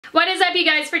What is up, you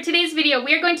guys? For today's video,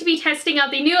 we are going to be testing out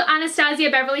the new Anastasia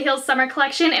Beverly Hills summer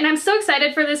collection, and I'm so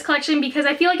excited for this collection because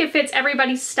I feel like it fits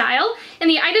everybody's style. And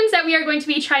the items that we are going to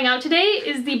be trying out today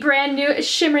is the brand new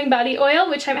Shimmering body oil,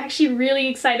 which I'm actually really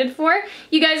excited for.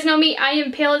 You guys know me, I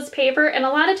am pale as paper, and a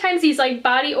lot of times these like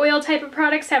body oil type of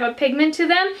products have a pigment to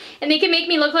them, and they can make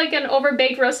me look like an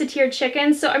overbaked roasted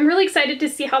chicken, so I'm really excited to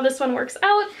see how this one works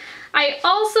out. I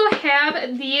also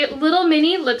have the little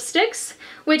mini lipsticks,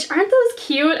 which aren't those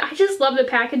cute? I just love the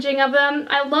packaging of them.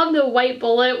 I love the white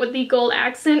bullet with the gold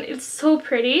accent. It's so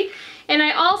pretty. And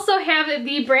I also have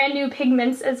the brand new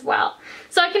pigments as well.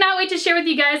 So I cannot wait to share with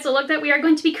you guys the look that we are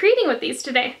going to be creating with these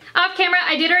today. Off camera,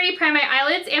 I did already prime my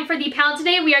eyelids, and for the palette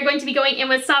today, we are going to be going in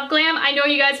with Soft Glam. I know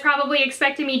you guys probably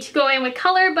expected me to go in with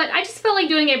color, but I just felt like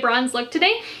doing a bronze look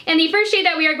today. And the first shade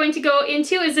that we are going to go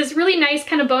into is this really nice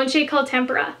kind of bone shade called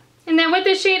Tempera. And then with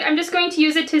this shade, I'm just going to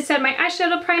use it to set my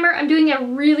eyeshadow primer. I'm doing a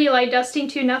really light dusting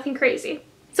too, nothing crazy.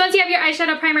 So once you have your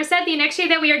eyeshadow primer set, the next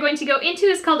shade that we are going to go into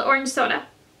is called Orange Soda.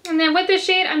 And then with this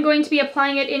shade, I'm going to be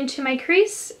applying it into my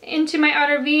crease, into my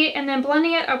outer V, and then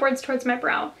blending it upwards towards my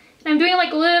brow. And I'm doing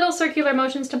like little circular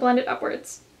motions to blend it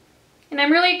upwards. And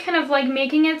I'm really kind of like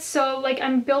making it so like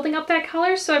I'm building up that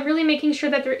color, so I'm really making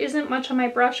sure that there isn't much on my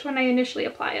brush when I initially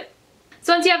apply it.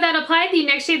 So once you have that applied, the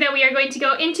next shade that we are going to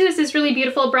go into is this really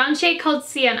beautiful brown shade called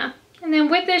Sienna. And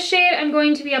then with this shade, I'm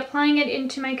going to be applying it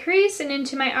into my crease and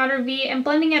into my outer V and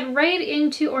blending it right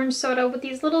into Orange Soda with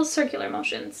these little circular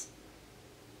motions.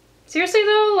 Seriously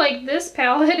though, like this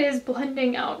palette is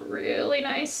blending out really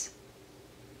nice.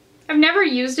 I've never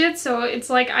used it, so it's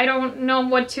like I don't know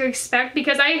what to expect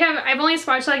because I've only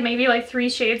swatched like maybe like 3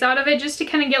 shades out of it just to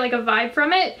kind of get like a vibe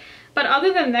from it. But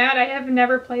other than that, I have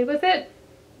never played with it.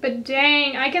 But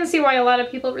dang, I can see why a lot of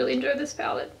people really enjoy this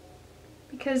palette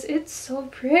because it's so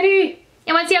pretty.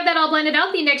 And once you have that all blended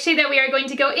out, the next shade that we are going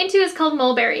to go into is called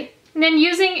Mulberry. And then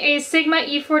using a Sigma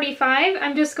E45,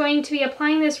 I'm just going to be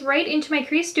applying this right into my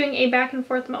crease, doing a back and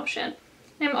forth motion.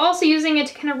 And I'm also using it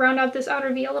to kind of round out this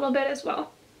outer V a little bit as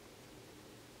well.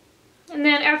 And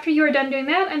then after you are done doing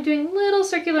that, I'm doing little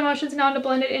circular motions now to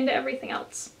blend it into everything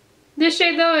else. This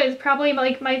shade though is probably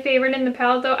like my favorite in the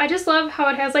palette though. I just love how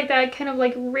it has like that kind of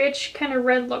like rich kind of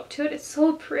red look to it. It's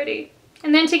so pretty.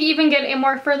 And then to even get a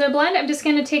more further blend, I'm just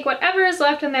going to take whatever is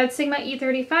left on that Sigma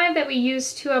E35 that we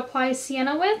used to apply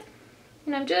Sienna with.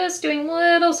 And I'm just doing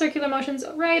little circular motions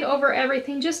right over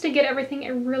everything just to get everything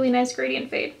a really nice gradient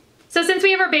fade. So since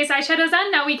we have our base eyeshadows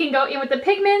on, now we can go in with the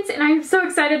pigments, and I'm so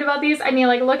excited about these. I mean,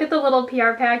 like, look at the little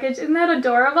PR package. Isn't that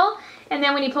adorable? And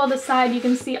then when you pull this side, you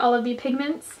can see all of the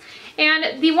pigments.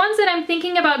 And the ones that I'm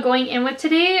thinking about going in with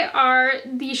today are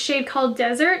the shade called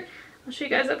Desert. I'll show you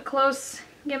guys up close,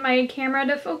 get my camera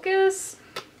to focus.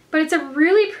 But it's a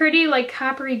really pretty, like,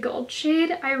 coppery gold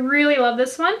shade. I really love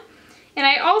this one. And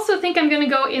I also think I'm going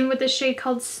to go in with the shade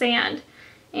called Sand.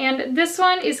 And this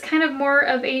one is kind of more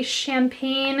of a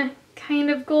champagne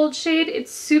kind of gold shade.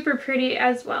 It's super pretty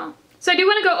as well. So I do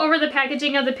want to go over the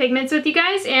packaging of the pigments with you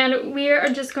guys, and we are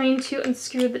just going to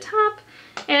unscrew the top.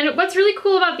 And what's really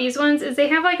cool about these ones is they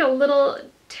have like a little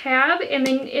tab, and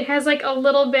then it has like a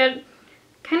little bit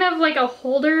kind of like a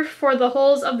holder for the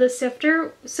holes of the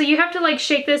sifter. So you have to like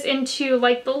shake this into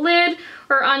like the lid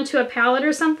or onto a palette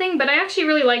or something, but I actually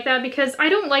really like that because I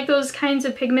don't like those kinds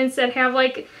of pigments that have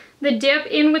like the dip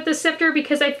in with the sifter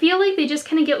because I feel like they just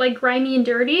kind of get like grimy and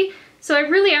dirty. So I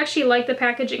really actually like the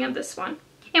packaging of this one.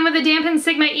 And with the dampened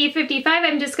Sigma E55,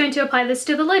 I'm just going to apply this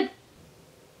to the lid.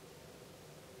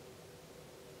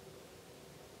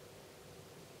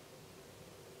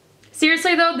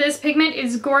 Seriously though, this pigment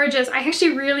is gorgeous. I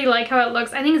actually really like how it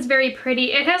looks. I think it's very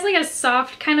pretty. It has like a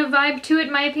soft kind of vibe to it,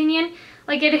 in my opinion.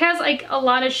 Like it has like a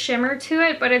lot of shimmer to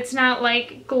it, but it's not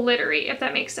like glittery, if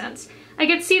that makes sense. I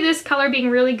could see this color being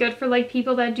really good for like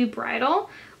people that do bridal,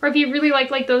 or if you really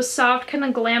like those soft kind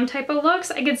of glam type of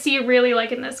looks, I could see you really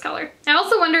liking this color. I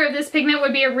also wonder if this pigment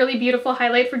would be a really beautiful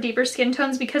highlight for deeper skin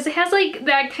tones because it has like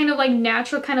that kind of like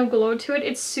natural kind of glow to it.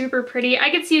 It's super pretty. I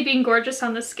could see it being gorgeous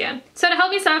on the skin. So to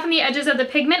help me soften the edges of the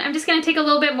pigment, I'm just going to take a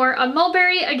little bit more of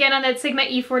Mulberry, again on that Sigma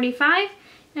E45.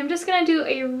 And I'm just going to do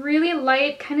a really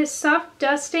light kind of soft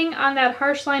dusting on that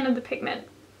harsh line of the pigment.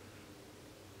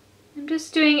 I'm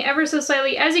just doing ever so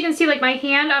slightly. As you can see, like my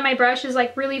hand on my brush is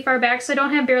like really far back, so I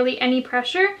don't have barely any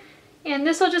pressure. And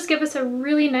this will just give us a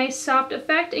really nice soft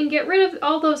effect and get rid of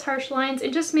all those harsh lines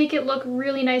and just make it look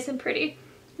really nice and pretty.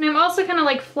 And I'm also kind of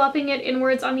like fluffing it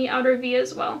inwards on the outer V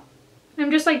as well. And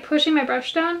I'm just like pushing my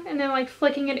brush down and then like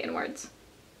flicking it inwards.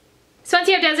 So once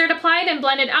you have Desert applied and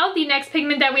blended out, the next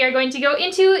pigment that we are going to go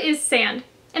into is Sand.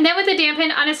 And then with the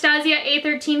dampened Anastasia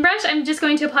A13 brush, I'm just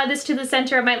going to apply this to the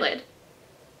center of my lid.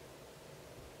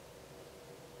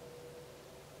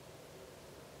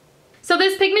 So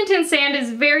this pigment in Sand is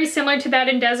very similar to that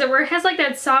in Desert, where it has like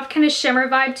that soft kind of shimmer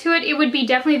vibe to it. It would be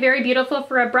definitely very beautiful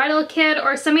for a bridal kit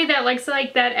or somebody that likes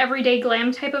like that everyday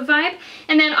glam type of vibe.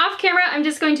 And then off camera, I'm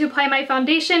just going to apply my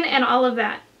foundation and all of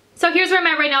that. So here's where I'm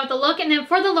at right now with the look, and then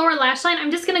for the lower lash line, I'm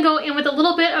just going to go in with a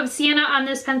little bit of sienna on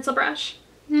this pencil brush.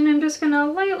 And I'm just going to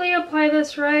lightly apply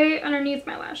this right underneath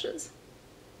my lashes.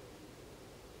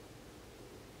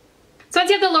 So once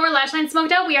you have the lower lash line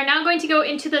smoked out, we are now going to go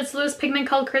into this loose pigment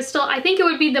called Crystal. I think it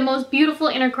would be the most beautiful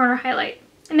inner corner highlight.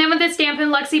 And then with this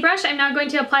dampened Luxie brush, I'm now going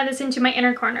to apply this into my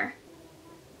inner corner.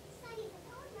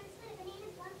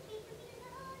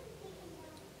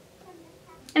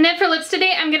 And then for lips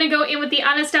today, I'm going to go in with the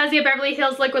Anastasia Beverly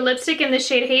Hills Liquid Lipstick in the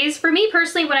shade Haze. For me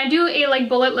personally, when I do a like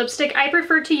bullet lipstick, I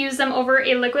prefer to use them over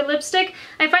a liquid lipstick.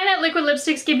 I find that liquid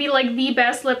lipsticks give me like the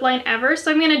best lip line ever,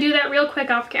 so I'm going to do that real quick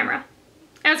off camera.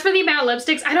 As for the matte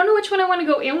lipsticks, I don't know which one I want to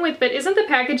go in with, but isn't the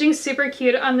packaging super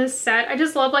cute on this set? I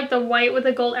just love like the white with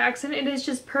the gold accent. It is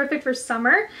just perfect for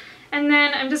summer. And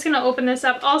then I'm just going to open this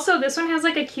up. Also, this one has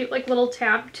like a cute like little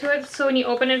tab to it, so when you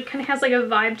open it, it kind of has like a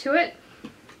vibe to it.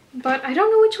 But I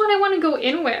don't know which one I want to go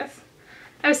in with.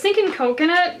 I was thinking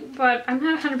coconut, but I'm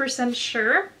not 100%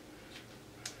 sure.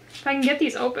 If I can get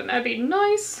these open, that'd be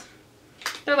nice.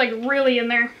 They're like really in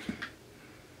there.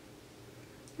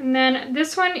 And then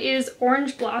this one is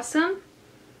Orange Blossom.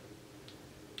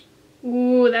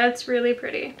 Ooh, that's really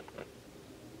pretty.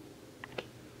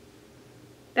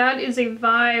 That is a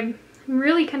vibe. I'm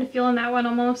really kind of feeling that one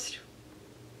almost.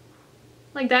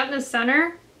 Like that in the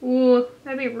center. Ooh,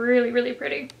 that'd be really, really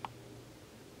pretty.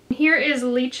 Here is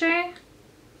Lychee.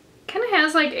 Kind of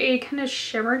has like a kind of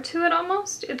shimmer to it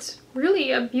almost. It's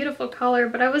really a beautiful color,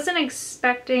 but I wasn't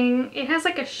expecting, it has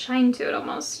like a shine to it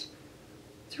almost.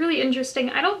 It's really interesting.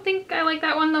 I don't think I like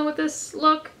that one though with this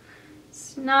look.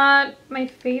 It's not my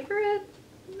favorite.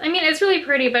 I mean, it's really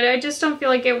pretty, but I just don't feel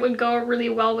like it would go really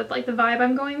well with like the vibe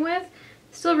I'm going with.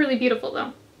 Still really beautiful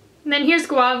though. And then here's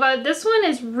Guava. This one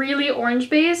is really orange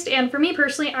based, and for me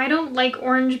personally, I don't like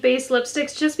orange based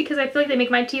lipsticks just because I feel like they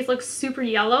make my teeth look super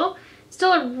yellow.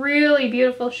 Still a really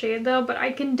beautiful shade though, but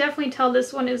I can definitely tell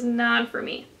this one is not for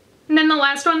me. And then the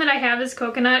last one that I have is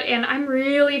Coconut, and I'm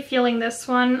really feeling this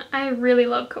one. I really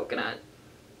love Coconut.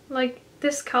 Like,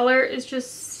 this color is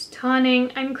just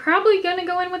stunning. I'm probably gonna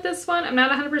go in with this one. I'm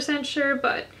not 100% sure,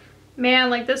 but man,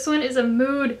 like this one is a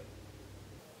mood.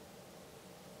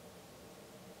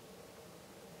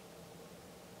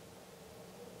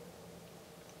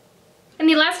 And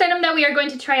the last item that we are going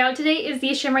to try out today is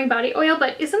the Shimmering Body Oil,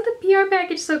 but isn't the PR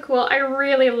package so cool? I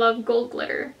really love gold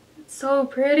glitter. It's so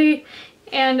pretty.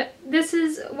 And this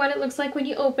is what it looks like when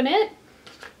you open it.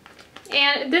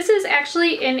 And this is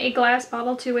actually in a glass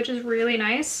bottle too, which is really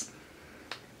nice.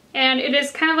 And it is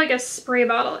kind of like a spray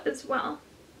bottle as well.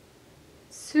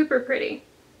 Super pretty.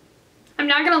 I'm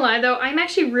not gonna lie though, I'm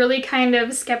actually really kind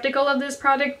of skeptical of this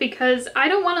product because I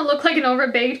don't want to look like an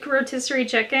overbaked rotisserie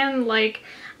chicken. Like,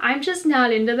 I'm just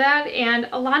not into that, and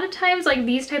a lot of times like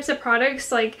these types of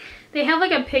products, like they have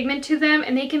like a pigment to them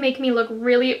and they can make me look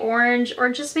really orange or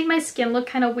just make my skin look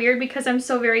kind of weird because I'm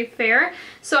so very fair.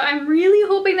 So I'm really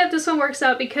hoping that this one works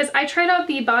out because I tried out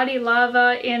the Body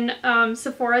Lava in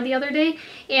Sephora the other day,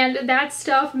 and that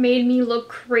stuff made me look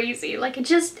crazy. Like it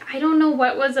just, I don't know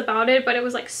what was about it, but it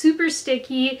was like super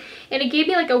sticky and it gave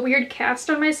me like a weird cast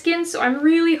on my skin. So I'm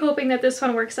really hoping that this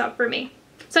one works out for me.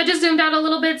 So I just zoomed out a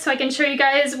little bit so I can show you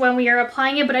guys when we are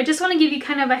applying it, but I just want to give you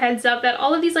kind of a heads up that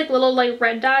all of these like little like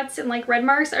red dots and like red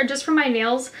marks are just from my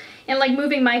nails and like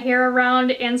moving my hair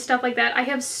around and stuff like that. I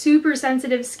have super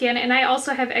sensitive skin and I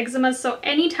also have eczema, so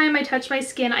anytime I touch my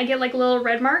skin I get like little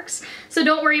red marks. So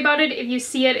don't worry about it if you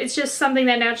see it, it's just something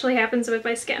that naturally happens with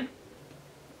my skin.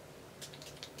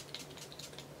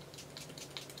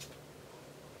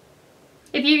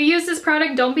 If you use this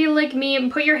product, don't be like me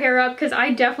and put your hair up because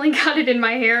I definitely got it in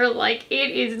my hair. Like, it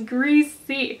is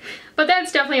greasy. But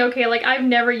that's definitely okay. Like, I've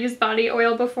never used body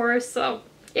oil before, so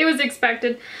it was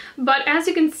expected. But as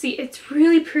you can see, it's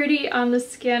really pretty on the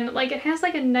skin. Like, it has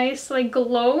like a nice like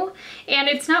glow, and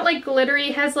it's not like glittery.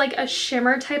 It has like a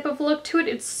shimmer type of look to it.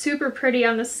 It's super pretty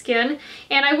on the skin.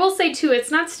 And I will say too,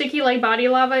 it's not sticky like Body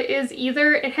Lava is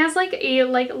either. It has like a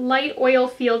like light oil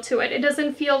feel to it. It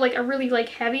doesn't feel like a really like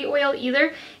heavy oil either.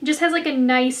 It just has like a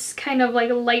nice kind of like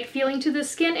light feeling to the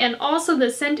skin, and also the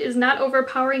scent is not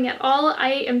overpowering at all.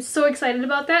 I am so excited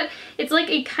about that. It's like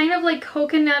a kind of like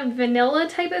coconut vanilla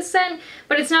type of scent,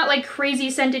 but it's not like crazy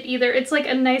scented either. It's like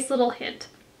a nice little hint.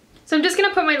 So I'm just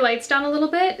gonna put my lights down a little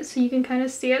bit so you can kind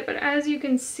of see it, but as you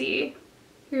can see,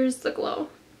 here's the glow.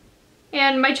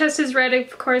 And my chest is red,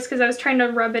 of course, because I was trying to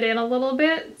rub it in a little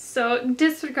bit, so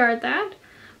disregard that.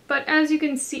 but as you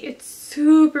can see, it's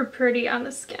super pretty on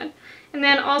the skin. And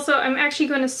then also, I'm actually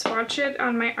going to swatch it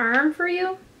on my arm for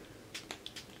you.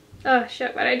 Oh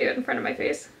shit, why'd I do it in front of my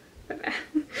face?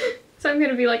 So I'm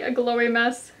going to be like a glowy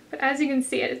mess. But as you can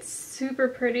see, it's super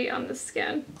pretty on the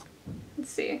skin. Let's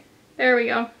see. There we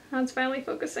go. Now it's finally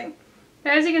focusing.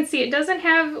 But as you can see, it doesn't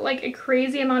have like a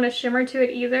crazy amount of shimmer to it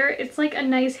either. It's like a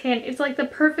nice hint. It's like the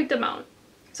perfect amount.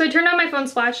 So I turned on my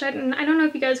phone's flashlight, and I don't know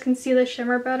if you guys can see the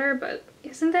shimmer better, but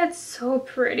isn't that so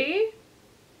pretty?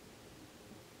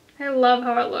 I love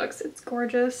how it looks. It's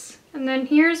gorgeous. And then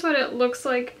here's what it looks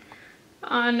like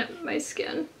on my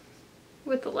skin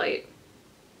with the light.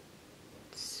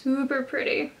 Super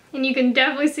pretty. And you can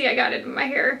definitely see I got it in my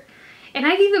hair. And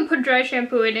I've even put dry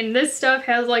shampoo in, and this stuff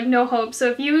has like no hope.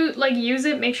 So if you like use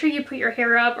it, make sure you put your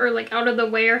hair up or like out of the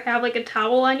way, or have like a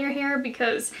towel on your hair,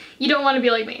 because you don't want to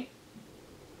be like me.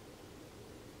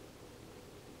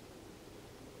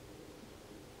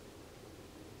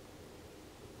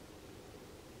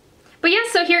 But yeah,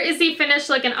 so here is the finished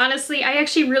look, and honestly, I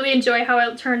actually really enjoy how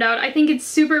it turned out. I think it's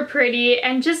super pretty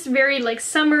and just very like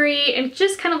summery and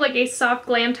just kind of like a soft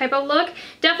glam type of look.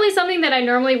 Definitely something that I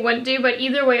normally wouldn't do, but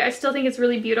either way, I still think it's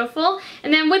really beautiful.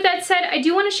 And then with that said, I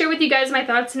do want to share with you guys my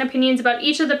thoughts and opinions about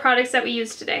each of the products that we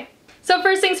used today. So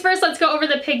first things first, let's go over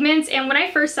the pigments. And when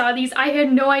I first saw these, I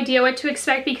had no idea what to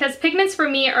expect, because pigments for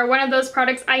me are one of those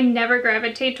products I never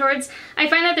gravitate towards. I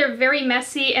find that they're very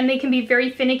messy and they can be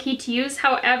very finicky to use.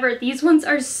 However, these ones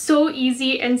are so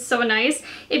easy and so nice.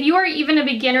 If you are even a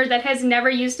beginner that has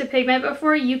never used a pigment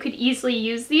before, you could easily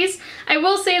use these. I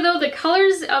will say though, the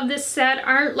colors of this set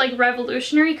aren't like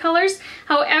revolutionary colors.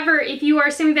 However, if you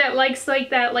are somebody that likes like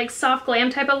that like soft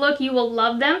glam type of look, you will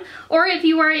love them. Or if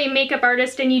you are a makeup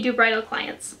artist and you do bridal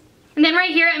clients. And then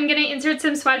right here, I'm going to insert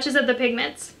some swatches of the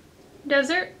pigments.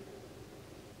 Desert,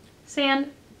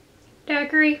 sand,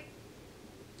 daiquiri,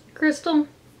 crystal,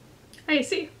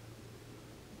 icy.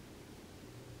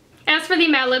 As for the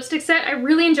matte lipstick set, I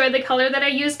really enjoyed the color that I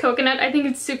used, coconut. I think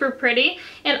it's super pretty.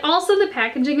 And also the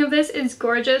packaging of this is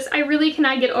gorgeous. I really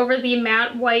cannot get over the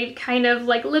matte white kind of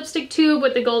like lipstick tube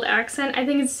with the gold accent. I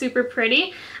think it's super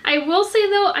pretty. I will say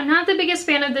though, I'm not the biggest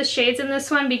fan of the shades in this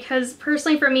one, because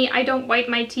personally for me, I don't white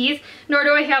my teeth, nor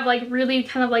do I have like really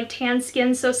kind of like tan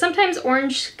skin. So sometimes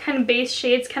orange kind of base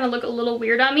shades kind of look a little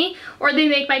weird on me, or they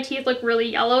make my teeth look really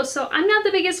yellow. So I'm not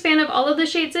the biggest fan of all of the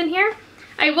shades in here.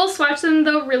 I will swatch them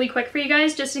though really quick for you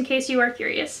guys, just in case you are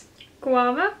curious.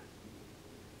 Guava,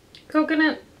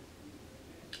 coconut,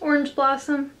 orange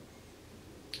blossom,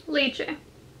 lychee.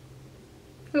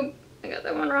 Oop, I got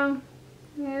that one wrong.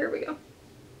 There we go.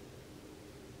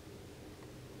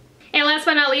 And last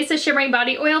but not least, the Shimmering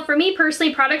Body Oil. For me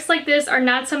personally, products like this are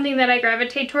not something that I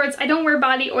gravitate towards. I don't wear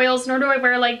body oils, nor do I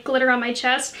wear like glitter on my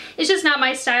chest. It's just not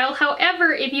my style.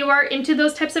 However, if you are into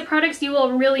those types of products, you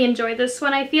will really enjoy this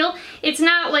one, I feel. It's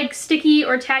not like sticky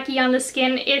or tacky on the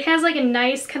skin. It has like a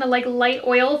nice kind of like light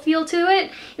oil feel to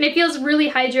it, and it feels really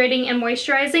hydrating and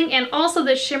moisturizing. And also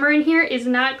the shimmer in here is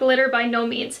not glitter by no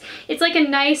means. It's like a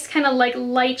nice kind of like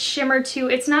light shimmer too.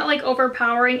 It's not like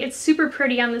overpowering. It's super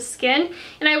pretty on the skin.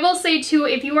 And I will say too,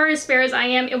 if you are as fair as I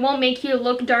am, it won't make you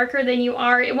look darker than you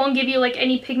are. It won't give you like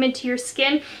any pigment to your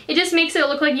skin. It just makes it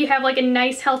look like you have like a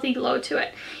nice healthy glow to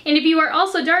it. And if you are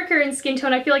also darker in skin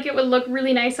tone, I feel like it would look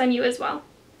really nice on you as well.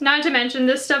 Not to mention,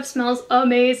 this stuff smells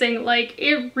amazing. Like,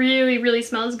 it really, really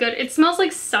smells good. It smells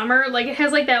like summer. Like, it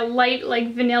has like that light,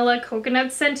 like vanilla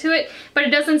coconut scent to it, but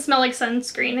it doesn't smell like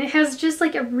sunscreen. It has just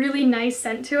like a really nice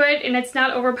scent to it, and it's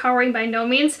not overpowering by no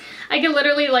means. I could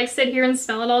literally like sit here and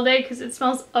smell it all day because it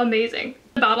smells amazing.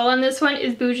 The bottle on this one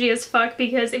is bougie as fuck,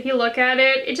 because if you look at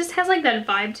it, it just has like that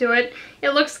vibe to it.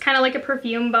 It looks kind of like a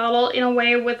perfume bottle in a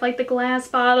way, with like the glass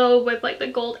bottle with like the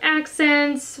gold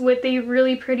accents with a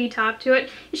really pretty top to it.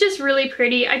 It's just really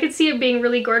pretty. I could see it being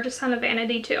really gorgeous on a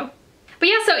vanity too. But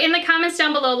yeah, so in the comments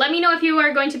down below, let me know if you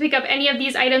are going to pick up any of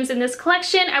these items in this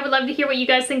collection. I would love to hear what you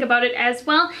guys think about it as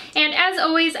well. And as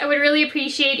always, I would really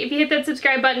appreciate if you hit that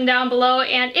subscribe button down below.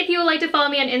 And if you would like to follow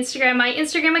me on Instagram, my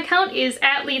Instagram account is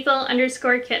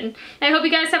 @lethal_kitten. I hope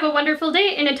you guys have a wonderful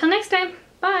day, and until next time,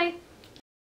 bye!